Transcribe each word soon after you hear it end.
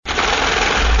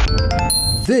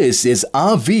This is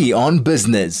RV on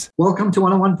Business. Welcome to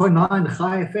 101.9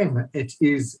 Chai FM. It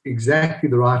is exactly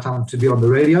the right time to be on the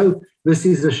radio. This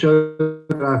is a show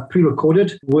that I've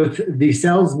pre-recorded with the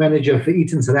sales manager for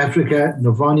Eaton South Africa,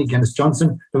 Navani Ganess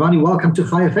Johnson. Navani, welcome to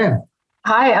Chai FM.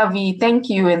 Hi, Avi. Thank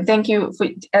you. And thank you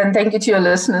to your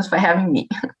listeners for having me.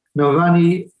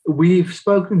 Navani, we've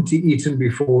spoken to Eaton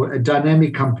before, a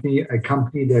dynamic company, a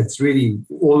company that's really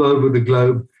all over the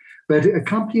globe, but a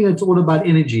company that's all about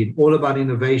energy, all about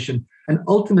innovation. And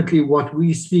ultimately what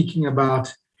we're speaking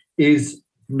about is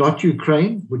not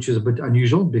Ukraine, which is a bit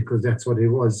unusual because that's what it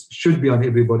should be on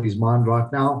everybody's mind right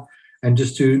now. And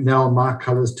just to nail my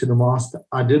colors to the mast,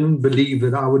 I didn't believe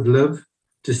that I would live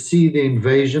to see the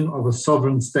invasion of a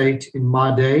sovereign state in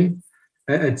my day.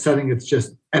 It's something that's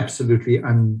just absolutely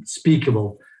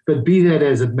unspeakable. But be that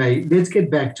as it may, let's get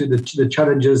back to the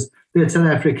challenges that South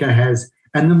Africa has.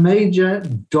 And the major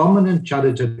dominant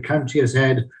challenge that the country has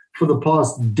had for the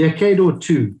past decade or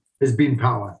two has been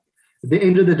power. At the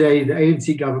end of the day, the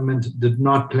ANC government did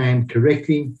not plan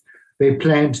correctly. They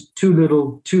planned too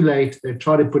little, too late. They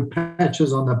tried to put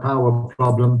patches on the power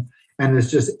problem, and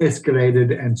it's just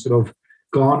escalated and sort of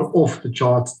gone off the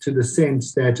charts to the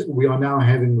sense that we are now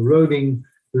having rolling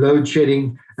load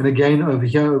shedding. And again, over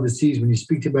here overseas, when you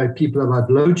speak about people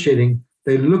about load shedding,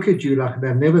 they look at you like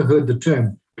they've never heard the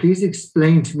term. Please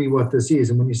explain to me what this is.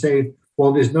 And when you say,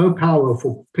 well, there's no power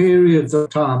for periods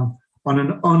of time on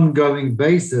an ongoing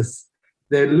basis,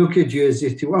 they look at you as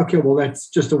if, okay, well, that's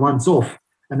just a once-off.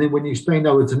 And then when you explain,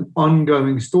 oh, it's an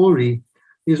ongoing story,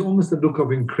 there's almost a look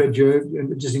of incredulity,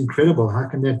 just incredible. How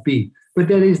can that be? But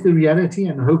that is the reality,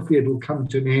 and hopefully it will come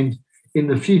to an end in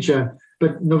the future.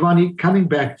 But Navani, coming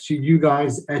back to you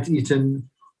guys at Eaton,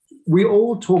 we're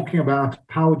all talking about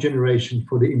power generation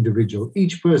for the individual,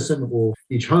 each person or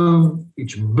each home,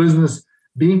 each business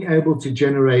being able to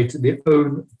generate their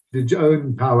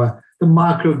own power, the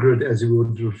microgrid as we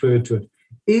would refer to it.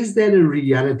 Is that a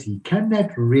reality? Can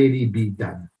that really be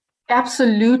done?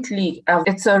 Absolutely.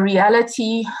 It's a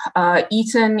reality.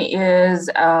 Eaton is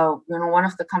one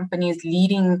of the companies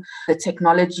leading the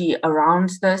technology around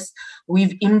this.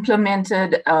 We've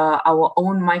implemented our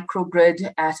own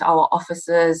microgrid at our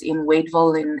offices in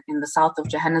Wadeville in the south of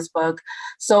Johannesburg.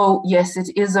 So yes, it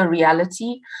is a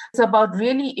reality. It's about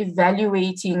really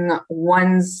evaluating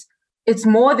it's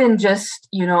more than just,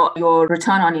 your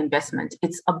return on investment.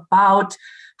 It's about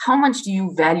how much do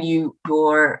you value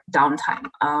your downtime?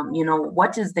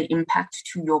 What is the impact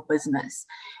to your business?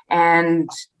 And,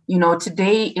 in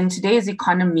today's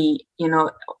economy,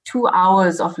 2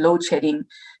 hours of load shedding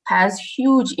has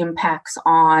huge impacts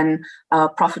on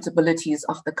profitabilities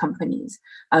of the companies,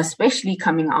 especially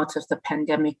coming out of the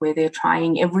pandemic where they're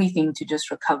trying everything to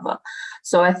just recover.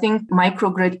 So I think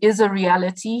microgrid is a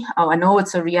reality. I know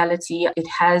it's a reality. It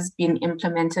has been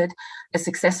implemented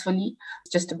successfully.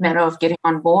 It's just a matter of getting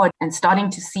on board and starting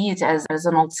to see it as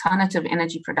an alternative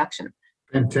energy production.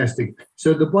 Fantastic.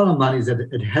 So the bottom line is that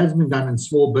it has been done in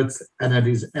small bits, and it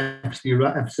is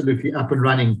absolutely up and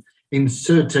running in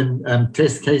certain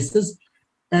test cases,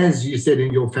 as you said,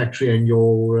 in your factory and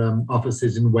your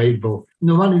offices in Wadeville.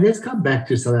 Navani, let's come back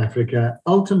to South Africa.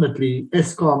 Ultimately,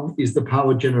 Eskom is the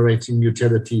power generating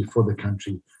utility for the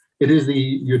country. It is the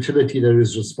utility that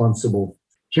is responsible.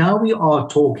 Here we are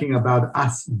talking about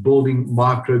us building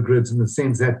microgrids in the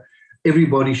sense that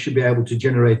everybody should be able to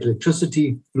generate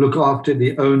electricity, look after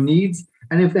their own needs,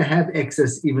 and if they have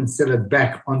excess, even sell it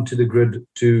back onto the grid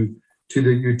to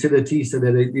the utility so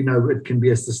that it can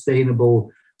be a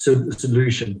sustainable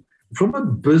solution. From a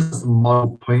business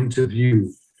model point of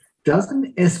view,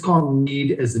 doesn't Eskom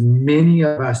need as many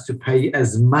of us to pay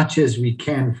as much as we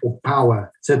can for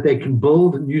power so that they can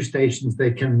build new stations,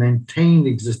 they can maintain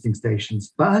existing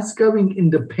stations? By us going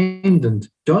independent,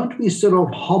 don't we sort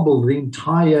of hobble the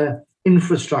entire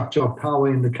infrastructure of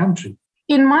power in the country?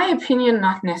 In my opinion,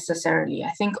 not necessarily.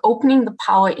 I think opening the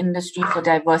power industry for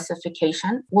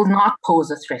diversification will not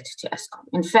pose a threat to Eskom.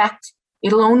 In fact,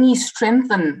 it'll only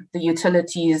strengthen the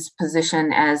utility's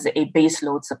position as a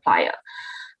baseload supplier.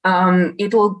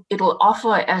 It'll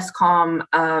offer Eskom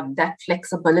that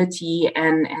flexibility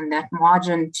and that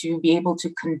margin to be able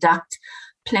to conduct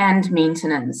planned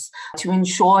maintenance, to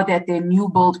ensure that their new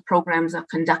build programs are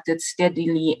conducted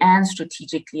steadily and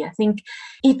strategically. I think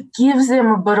it gives them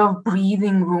a bit of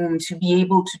breathing room to be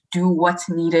able to do what's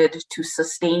needed to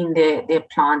sustain their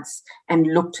plants and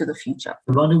look to the future.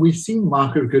 Ronnie, we've seen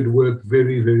microgrid work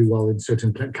very, very well in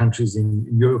certain countries in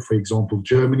Europe, for example,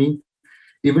 Germany,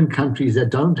 even countries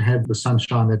that don't have the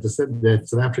sunshine that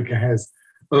South Africa has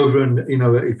over, and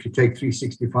if you take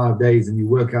 365 days and you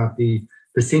work out the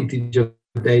percentage of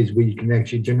days where you can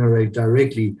actually generate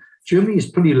directly, Germany is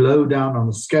pretty low down on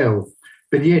the scale,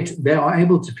 but yet they are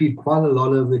able to feed quite a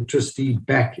lot of electricity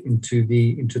back into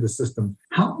the system.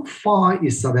 How far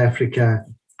is South Africa,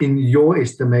 in your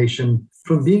estimation,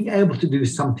 from being able to do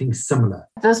something similar?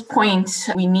 At this point,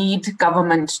 we need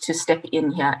government to step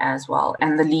in here as well,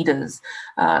 and the leaders,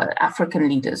 African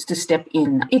leaders, to step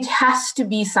in. It has to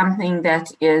be something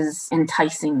that is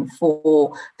enticing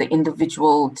for the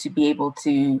individual to be able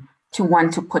to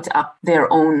want to put up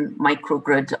their own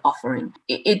microgrid offering.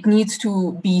 It needs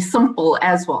to be simple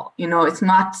as well. It's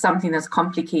not something that's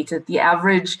complicated. The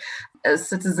average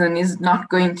citizen is not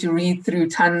going to read through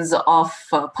tons of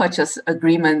purchase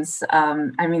agreements.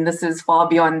 This is far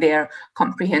beyond their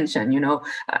comprehension,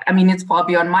 it's far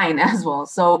beyond mine as well.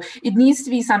 So it needs to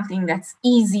be something that's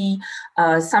easy,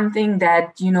 something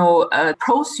that, a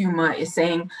prosumer is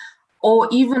saying, or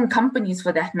even companies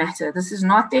for that matter. This is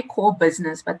not their core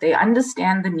business, but they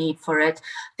understand the need for it.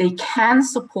 They can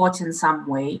support in some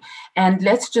way, and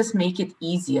let's just make it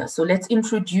easier. So let's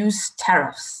introduce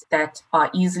tariffs that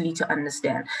are easily to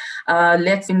understand.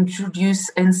 Let's introduce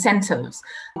incentives.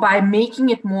 By making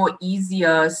it more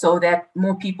easier so that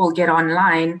more people get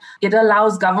online, it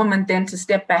allows government then to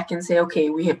step back and say, okay,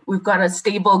 we've got a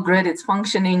stable grid, it's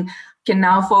functioning, can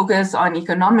now focus on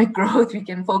economic growth. We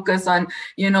can focus on,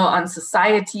 on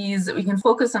societies. We can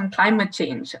focus on climate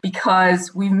change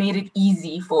because we've made it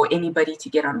easy for anybody to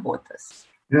get on board this.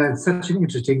 It's such an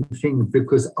interesting thing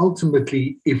because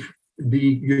ultimately, if the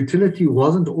utility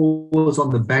wasn't always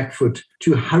on the back foot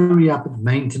to hurry up with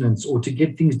maintenance or to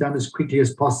get things done as quickly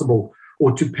as possible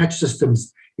or to patch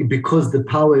systems, because the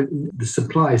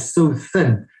supply is so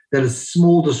thin that a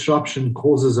small disruption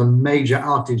causes a major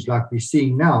outage like we're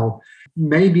seeing now,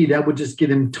 maybe that would just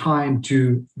give him time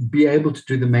to be able to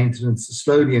do the maintenance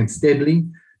slowly and steadily,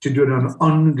 to do it on an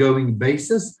ongoing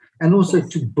basis, and also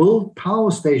to build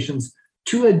power stations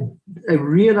to a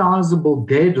realizable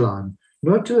deadline,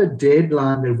 not to a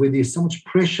deadline where there's so much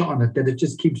pressure on it that it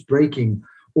just keeps breaking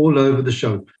all over the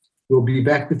show. We'll be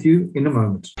back with you in a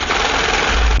moment.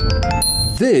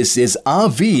 This is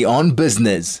RV on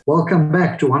Business. Welcome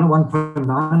back to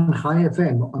 101.9 High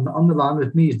FM. On the line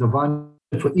with me is Navani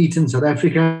for Eaton, South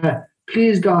Africa.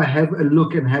 Please go have a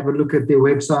look at their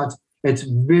website. It's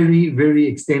very, very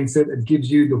extensive. It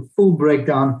gives you the full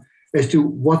breakdown as to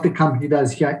what the company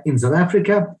does here in South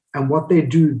Africa and what they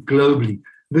do globally.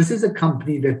 This is a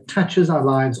company that touches our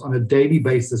lives on a daily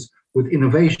basis with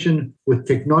innovation, with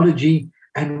technology,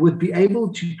 and would be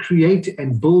able to create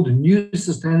and build new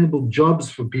sustainable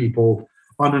jobs for people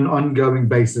on an ongoing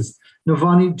basis.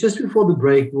 Navani, just before the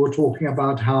break, we were talking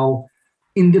about how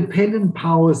independent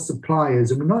power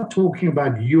suppliers, and we're not talking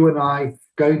about you and I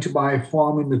going to buy a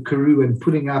farm in the Karoo and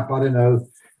putting up,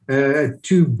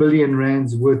 2 billion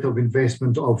rands worth of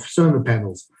investment of solar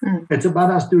panels. It's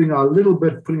about us doing our little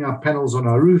bit, putting our panels on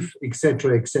our roof, et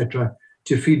cetera,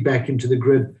 to feed back into the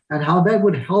grid, and how that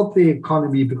would help the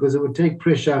economy because it would take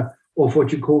pressure off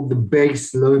what you call the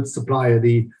base load supplier,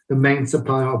 the main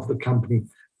supplier of the company.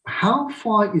 How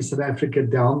far is South Africa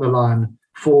down the line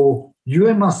for you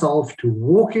and myself to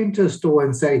walk into a store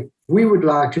and say, we would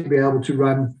like to be able to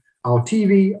run our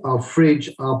TV, our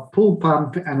fridge, our pool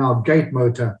pump, and our gate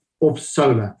motor off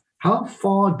solar? How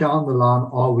far down the line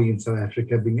are we in South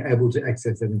Africa being able to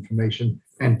access that information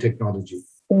and technology?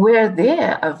 We're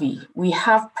there, Avi. We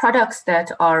have products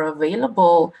that are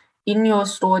available in your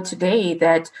store today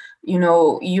that,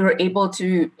 you're able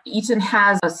to. Eaton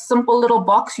has a simple little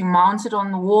box. You mount it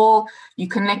on the wall. You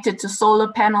connect it to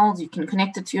solar panels. You can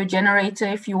connect it to your generator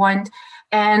if you want.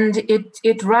 And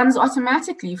it runs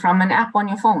automatically from an app on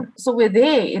your phone. So we're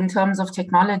there in terms of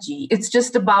technology. It's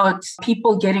just about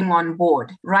people getting on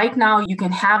board. Right now, you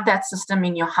can have that system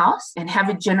in your house and have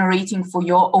it generating for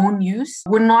your own use.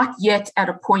 We're not yet at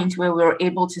a point where we're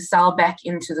able to sell back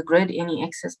into the grid any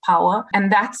excess power.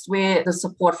 And that's where the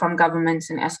support from government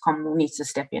and Eskom will need to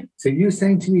step in. So you're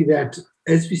saying to me that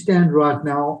as we stand right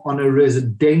now on a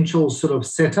residential sort of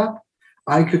setup,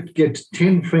 I could get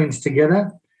 10 friends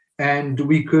together and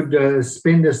we could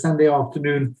spend a Sunday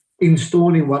afternoon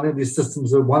installing one of these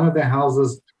systems at one of their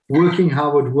houses, working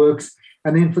how it works.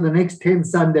 And then for the next 10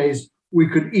 Sundays, we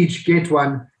could each get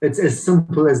one. It's as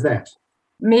simple as that.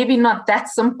 Maybe not that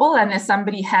simple unless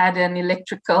somebody had an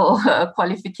electrical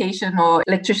qualification or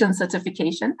electrician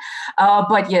certification.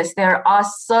 But yes, there are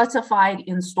certified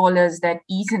installers that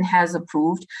Eaton has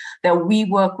approved that we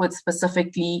work with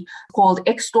specifically, called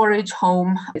X Storage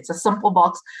Home. It's a simple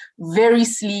box, very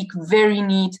sleek, very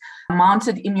neat,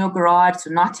 mounted in your garage,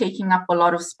 so not taking up a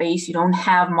lot of space. You don't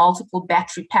have multiple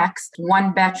battery packs,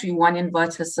 one battery, one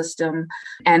inverter system.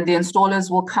 And the installers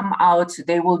will come out,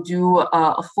 they will do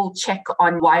a full check on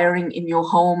on wiring in your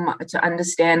home to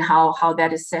understand how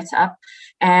that is set up.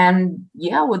 And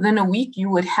yeah, within a week, you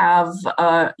would have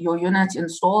your unit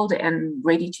installed and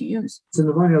ready to use. So,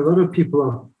 Navani, a lot of people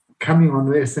are coming on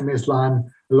the SMS line,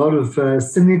 a lot of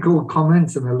cynical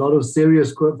comments and a lot of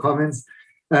serious comments.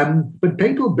 But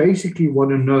people basically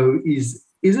want to know is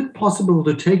it possible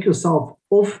to take yourself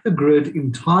off the grid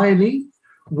entirely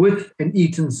with an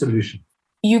Eaton solution?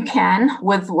 You can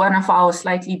with one of our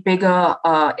slightly bigger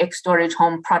storage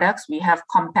home products. We have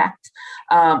compact.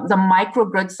 The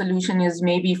microgrid solution is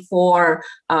maybe for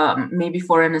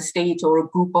an estate or a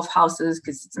group of houses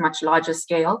because it's a much larger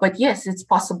scale. But yes, it's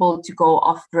possible to go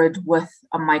off grid with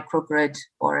a microgrid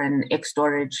or an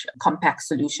storage compact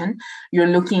solution. You're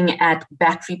looking at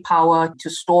battery power to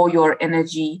store your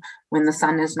energy when the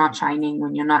sun is not shining,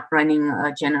 when you're not running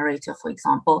a generator, for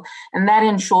example. And that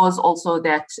ensures also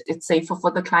that it's safer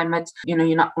for the climate. You know,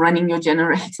 you're not running your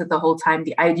generator the whole time.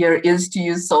 The idea is to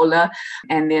use solar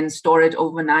and then store it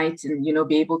overnight and,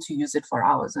 be able to use it for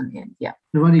hours on end. Yeah.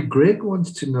 Navani, Greg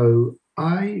wants to know,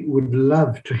 I would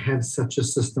love to have such a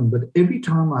system, but every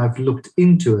time I've looked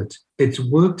into it, it's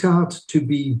worked out to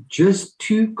be just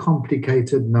too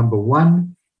complicated, number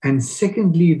one. And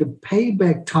secondly, the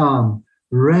payback time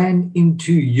ran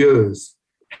into years.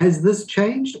 Has this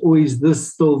changed, or is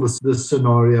this still the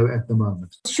scenario at the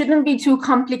moment? It shouldn't be too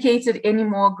complicated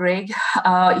anymore, Greg.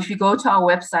 If you go to our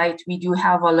website, we do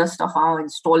have a list of our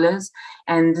installers,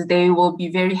 and they will be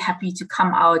very happy to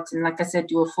come out and, like I said,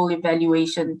 do a full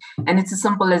evaluation. And it's as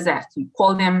simple as that. You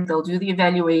call them, they'll do the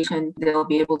evaluation, they'll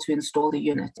be able to install the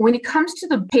unit. When it comes to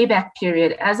the payback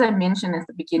period, as I mentioned at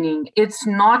the beginning, it's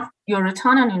not your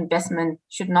return on investment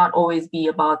should not always be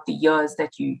about the years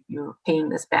that you're paying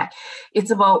this back.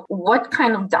 It's about what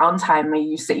kind of downtime are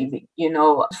you saving?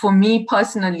 For me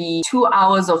personally, 2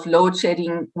 hours of load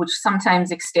shedding, which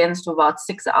sometimes extends to about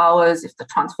 6 hours if the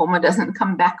transformer doesn't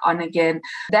come back on again,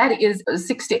 that is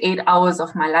 6 to 8 hours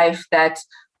of my life that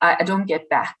I don't get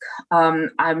back.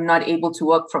 I'm not able to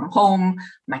work from home.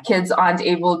 My kids aren't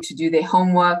able to do their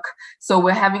homework. So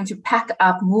we're having to pack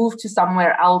up, move to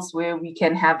somewhere else where we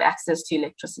can have access to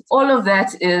electricity. All of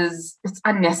that it's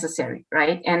unnecessary,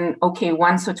 right? And okay,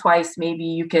 once or twice, maybe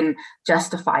you can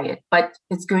justify it, but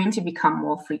it's going to become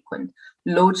more frequent.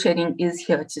 Load shedding is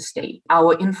here to stay.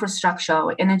 Our infrastructure,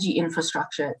 our energy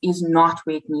infrastructure is not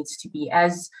where it needs to be.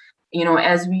 As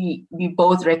we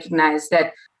both recognize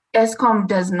that Eskom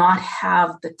does not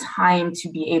have the time to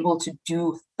be able to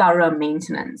do thorough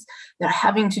maintenance. They're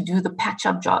having to do the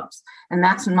patch-up jobs, and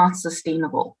that's not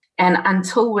sustainable. And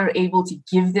until we're able to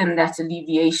give them that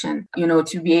alleviation,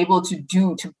 to be able to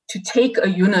take a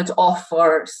unit off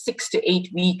for 6 to 8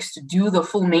 weeks to do the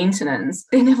full maintenance,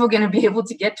 they're never going to be able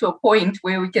to get to a point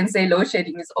where we can say load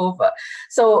shedding is over.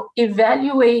 So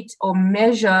evaluate or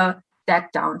measure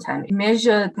that downtime,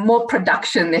 measure more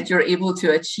production that you're able to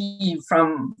achieve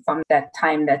from that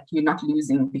time that you're not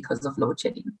losing because of load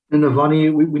shedding. And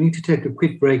Navani, we need to take a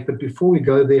quick break, but before we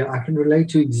go there, I can relate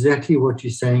to exactly what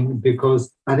you're saying,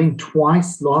 because I think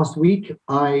twice last week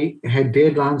I had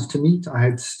deadlines to meet. I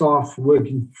had staff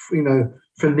working,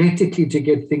 frenetically to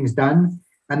get things done.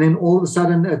 And then all of a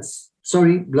sudden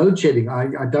load shedding.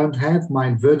 I don't have, my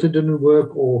inverter didn't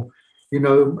work, or I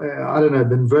don't know,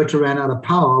 the inverter ran out of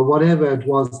power, or whatever it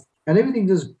was, and everything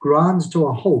just grinds to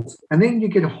a halt. And then you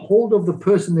get hold of the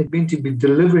person they're going to be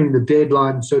delivering the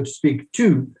deadline, so to speak,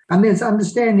 to, and there's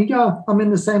understanding, I'm in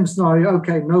the same scenario,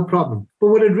 okay, no problem.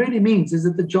 But what it really means is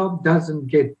that the job doesn't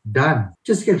get done, it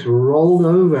just gets rolled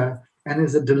over, and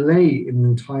there's a delay in the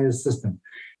entire system.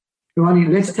 Navani,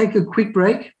 let's take a quick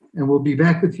break, and we'll be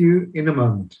back with you in a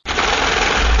moment.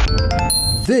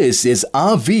 This is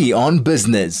RV on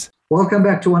Business. Welcome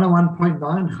back to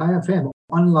 101.9 High FM.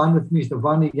 Online with me is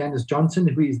Navani Ganess Johnson,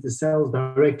 who is the Sales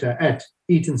Director at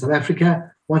Eaton South Africa.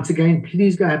 Once again,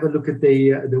 please go have a look at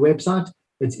the website.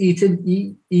 It's Eaton,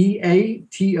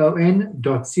 eaton.co.za,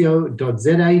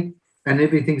 and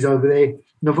everything's over there.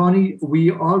 Navani,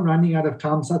 we are running out of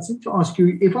time, so I'd like to ask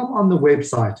you, if I'm on the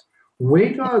website,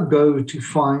 where do I go to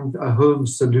find a home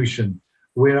solution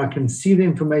where I can see the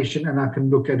information and I can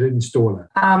look at an installer?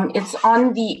 It's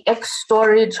on the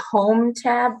Storage Home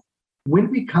tab. When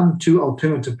we come to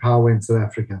alternative power in South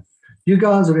Africa, you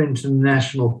guys are an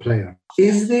international player.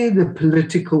 Is there the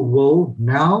political will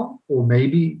now, or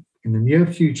maybe in the near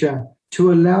future,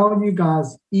 to allow you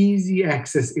guys easy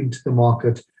access into the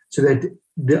market so that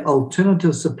the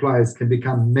alternative suppliers can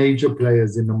become major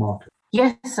players in the market?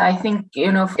 Yes, I think,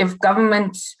 if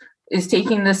government is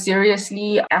taking this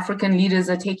seriously. African leaders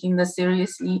are taking this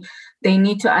seriously. They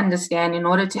need to understand, in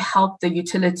order to help the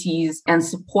utilities and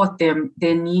support them,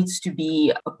 there needs to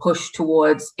be a push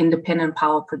towards independent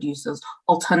power producers,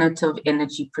 alternative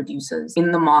energy producers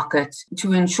in the market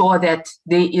to ensure that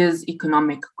there is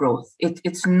economic growth. It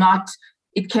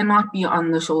cannot be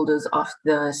on the shoulders of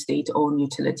the state-owned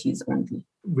utilities only.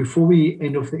 Before we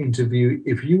end off the interview,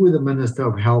 if you were the Minister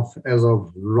of Health as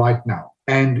of right now,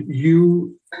 and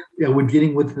you were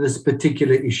dealing with this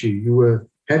particular issue, you were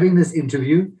having this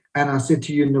interview, and I said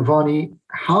to you, Navani,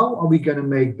 how are we going to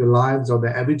make the lives of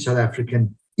the average South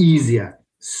African easier,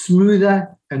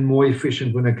 smoother, and more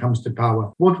efficient when it comes to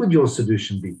power? What would your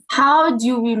solution be? How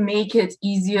do we make it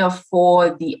easier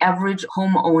for the average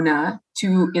homeowner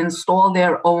to install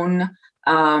their own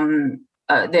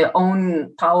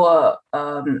power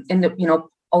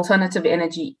alternative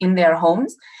energy in their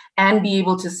homes and be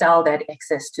able to sell that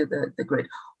access to the grid?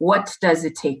 What does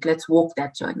it take? Let's walk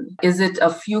that journey. Is it a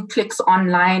few clicks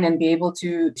online and be able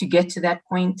to get to that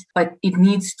point? But it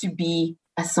needs to be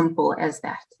as simple as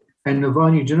that. And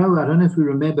Navani, I don't know if you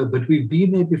remember, but we've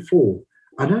been there before.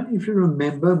 I don't know if you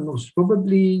remember, it was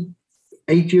probably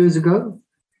 8 years ago.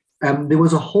 There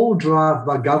was a whole drive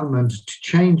by government to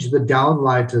change the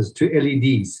downlighters to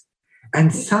LEDs.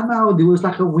 And somehow there was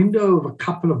like a window of a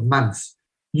couple of months.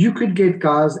 You could get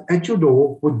guys at your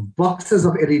door with boxes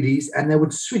of LEDs and they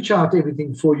would switch out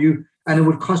everything for you and it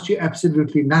would cost you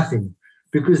absolutely nothing.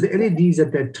 Because the LEDs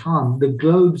at that time, the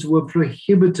globes were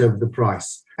prohibitive, the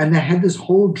price. And they had this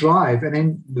whole drive and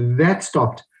then that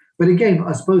stopped. But again,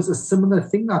 I suppose a similar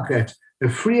thing like that, a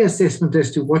free assessment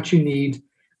as to what you need,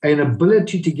 an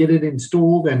ability to get it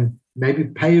installed and maybe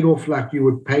pay it off like you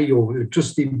would pay your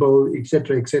electricity bill,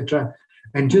 etc.,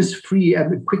 and just free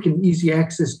and quick and easy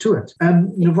access to it.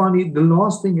 Navani, the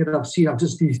last thing that I've seen, I've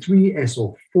just these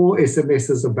 4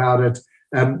 SMSs about it,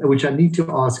 which I need to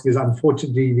ask is,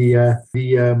 unfortunately,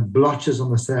 the blotches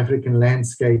on the South African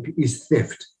landscape is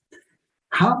theft.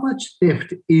 How much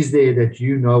theft is there that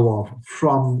you know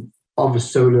of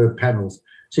solar panels?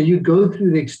 So you go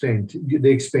through the expense,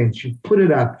 you put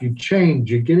it up, you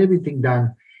change, you get everything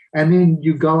done, and then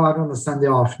you go out on a Sunday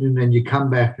afternoon and you come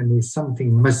back and there's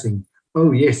something missing.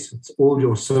 Oh, yes, it's all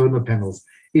your solar panels.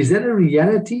 Is that a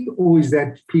reality or is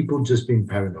that people just being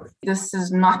paranoid? This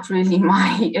is not really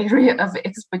my area of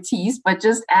expertise, but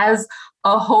just as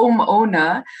a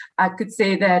homeowner, I could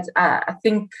say that I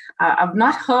think I've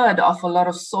not heard of a lot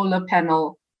of solar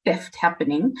panel theft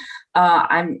happening.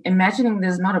 I'm imagining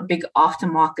there's not a big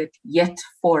aftermarket yet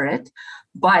for it,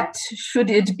 but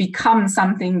should it become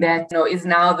something that is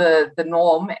now the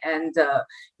norm, and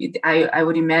I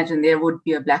would imagine there would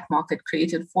be a black market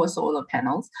created for solar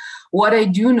panels. What I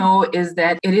do know is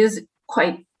that it is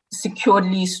quite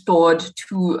securely stored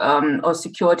or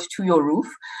secured to your roof,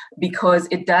 because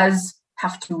it does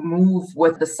have to move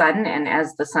with the sun, and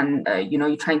as the sun,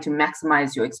 you're trying to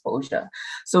maximize your exposure.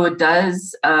 So it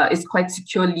does, it's quite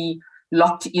securely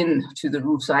locked in to the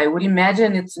roof. So I would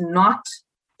imagine it's not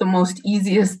the most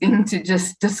easiest thing to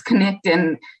just disconnect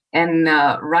and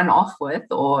run off with,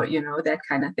 or that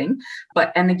kind of thing.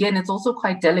 And again, it's also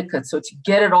quite delicate. So to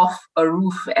get it off a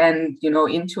roof and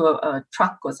into a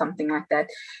truck or something like that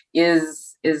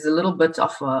is a little bit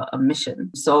of a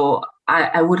mission. So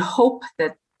I would hope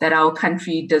that our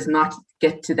country does not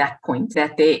get to that point,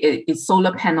 that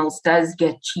solar panels does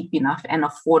get cheap enough and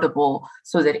affordable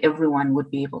so that everyone would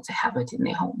be able to have it in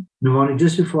their home. Navani,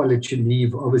 just before I let you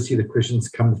leave, obviously the questions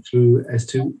come through as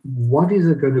to what is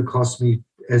it going to cost me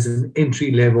as an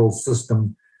entry-level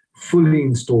system fully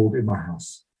installed in my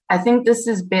house? I think this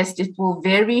is best. It will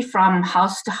vary from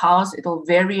house to house. It'll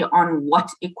vary on what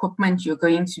equipment you're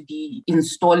going to be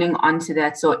installing onto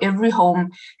that. So every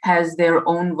home has their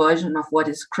own version of what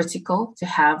is critical to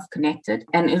have connected.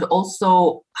 And it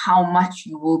also how much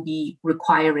you will be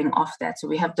requiring of that. So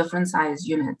we have different size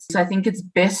units. So I think it's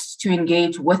best to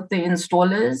engage with the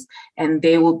installers, and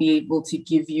they will be able to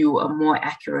give you a more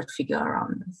accurate figure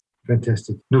around this.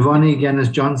 Fantastic. Navani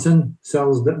Ganess Johnson,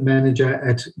 Sales Manager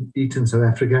at Eaton South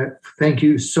Africa. Thank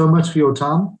you so much for your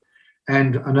time.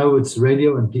 And I know it's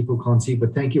radio and people can't see,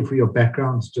 but thank you for your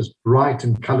background. It's just bright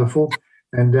and colorful.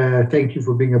 And thank you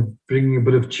for bringing a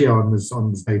bit of cheer on this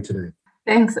day today.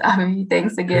 Thanks, Avi.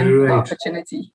 Thanks again for the opportunity.